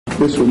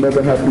this will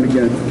never happen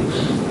again.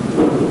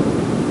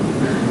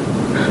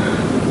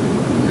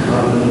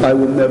 I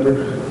will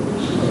never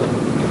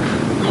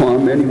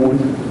harm anyone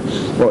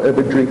or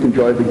ever drink and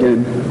drive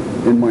again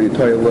in my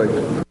entire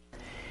life.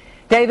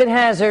 David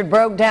Hazard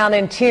broke down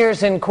in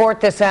tears in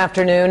court this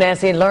afternoon as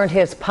he learned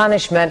his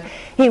punishment.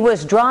 He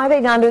was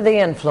driving under the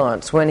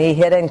influence when he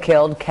hit and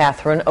killed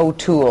Catherine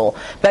O'Toole.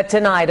 But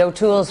tonight,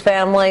 O'Toole's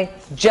family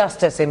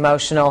just as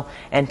emotional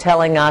and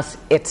telling us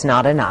it's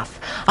not enough.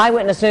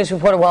 Eyewitness News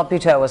reporter Walt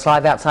Buteau is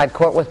live outside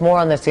court with more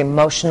on this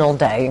emotional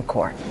day in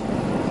court.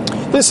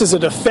 This is a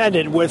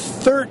defendant with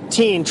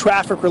 13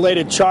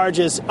 traffic-related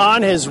charges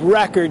on his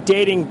record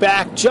dating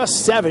back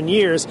just 7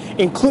 years,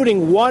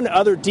 including one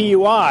other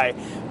DUI.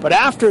 But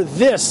after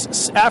this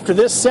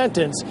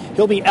sentence,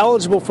 he'll be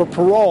eligible for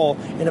parole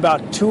in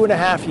about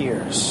 2.5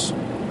 years.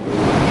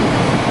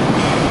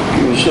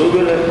 He was so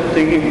good at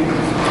thinking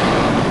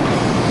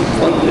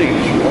fun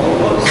things for all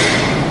of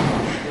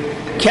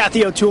us.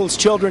 Kathy O'Toole's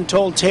children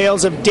told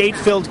tales of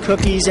date-filled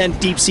cookies and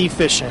deep-sea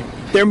fishing.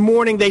 Their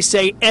mourning, they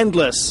say,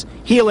 endless.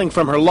 Healing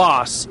from her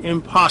loss,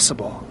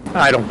 impossible.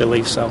 I don't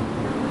believe so.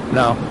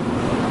 No.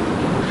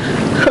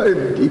 I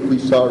am deeply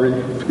sorry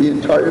for the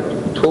entire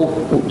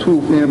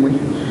O'Toole family.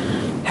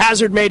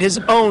 Hazard made his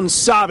own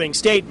sobbing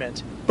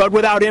statement, but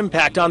without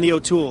impact on the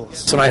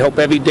O'Tooles. And I hope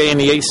every day in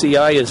the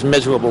ACI is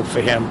miserable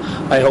for him.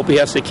 I hope he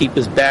has to keep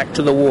his back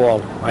to the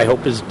wall. I hope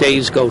his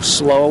days go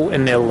slow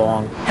and they're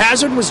long.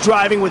 Hazard was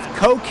driving with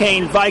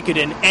cocaine,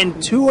 Vicodin, and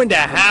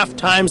 2.5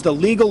 times the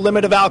legal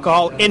limit of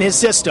alcohol in his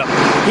system.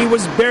 He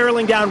was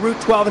barreling down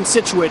Route 12 in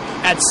Scituate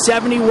at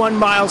 71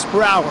 miles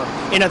per hour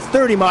in a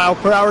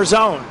 30-mile-per-hour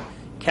zone.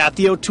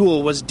 Kathy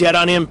O'Toole was dead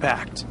on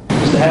impact.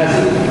 Mr.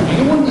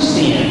 Hazard, you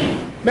understand?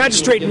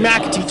 Magistrate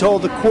McAtee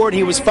told the court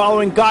he was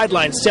following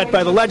guidelines set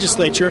by the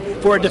legislature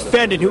for a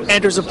defendant who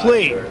enters a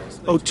plea.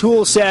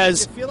 O'Toole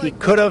says he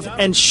could have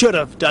and should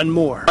have done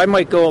more. I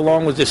might go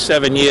along with the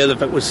 7 years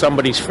if it was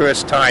somebody's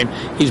first time.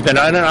 He's been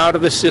in and out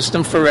of the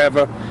system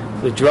forever.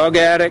 The drug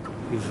addict,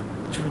 he's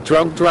a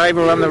drunk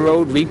driver on the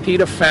road,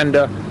 repeat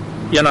offender.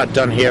 You're not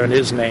done hearing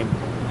his name.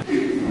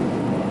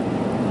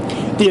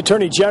 The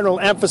Attorney General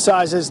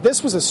emphasizes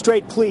this was a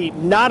straight plea,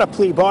 not a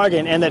plea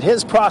bargain, and that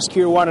his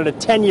prosecutor wanted a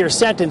 10-year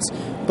sentence,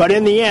 but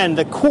in the end,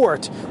 the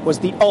court was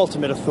the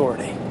ultimate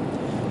authority.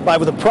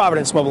 Live with the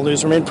Providence Mobile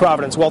Newsroom in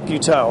Providence, Walt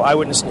Buteau,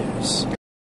 Eyewitness News.